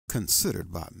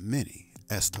Considered by many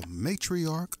as the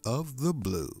matriarch of the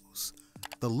blues,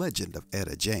 the legend of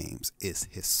Etta James is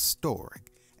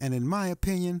historic, and in my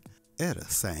opinion, Etta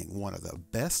sang one of the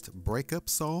best breakup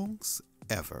songs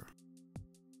ever.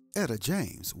 Etta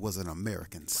James was an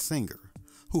American singer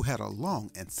who had a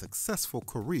long and successful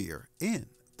career in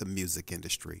the music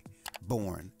industry.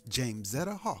 Born James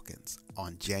Etta Hawkins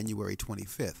on January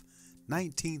 25,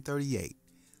 1938,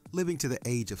 living to the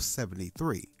age of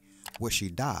 73, where she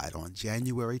died on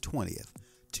January 20th,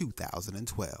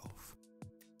 2012.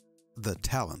 The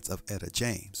talents of Etta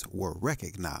James were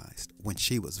recognized when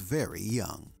she was very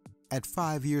young. At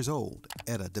 5 years old,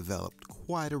 Etta developed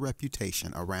quite a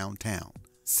reputation around town,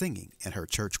 singing in her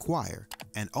church choir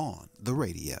and on the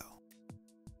radio.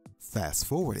 Fast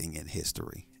forwarding in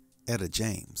history, Etta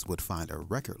James would find a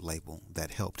record label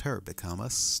that helped her become a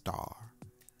star.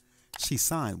 She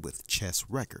signed with Chess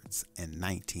Records in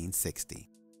 1960.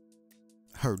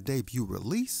 Her debut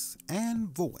release and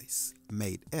voice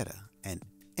made Etta an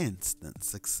instant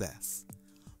success,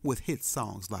 with hit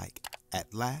songs like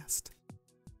At Last,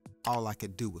 All I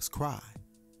Could Do Was Cry,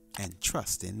 and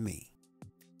Trust in Me.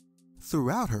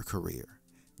 Throughout her career,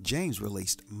 James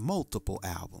released multiple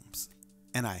albums,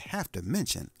 and I have to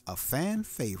mention a fan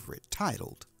favorite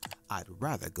titled I'd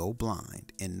Rather Go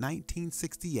Blind in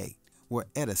 1968, where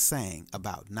Etta sang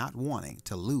about not wanting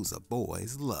to lose a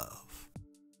boy's love.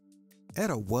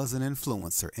 Etta was an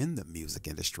influencer in the music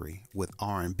industry with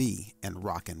R&B and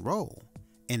rock and roll.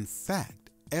 In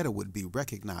fact, Etta would be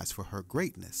recognized for her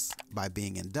greatness by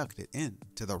being inducted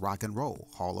into the Rock and Roll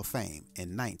Hall of Fame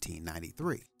in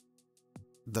 1993.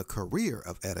 The career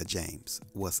of Etta James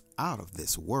was out of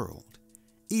this world,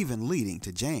 even leading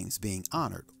to James being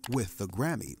honored with the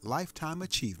Grammy Lifetime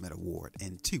Achievement Award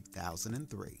in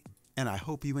 2003. And I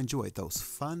hope you enjoyed those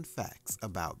fun facts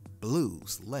about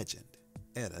blues legend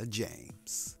Etta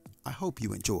James. I hope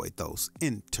you enjoyed those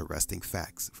interesting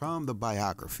facts from the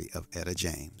biography of Etta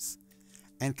James,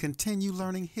 and continue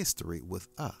learning history with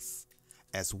us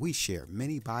as we share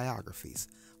many biographies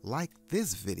like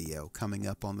this video coming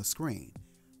up on the screen,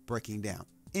 breaking down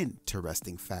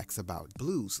interesting facts about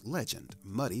blues legend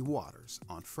Muddy Waters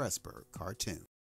on Fresburg Cartoon.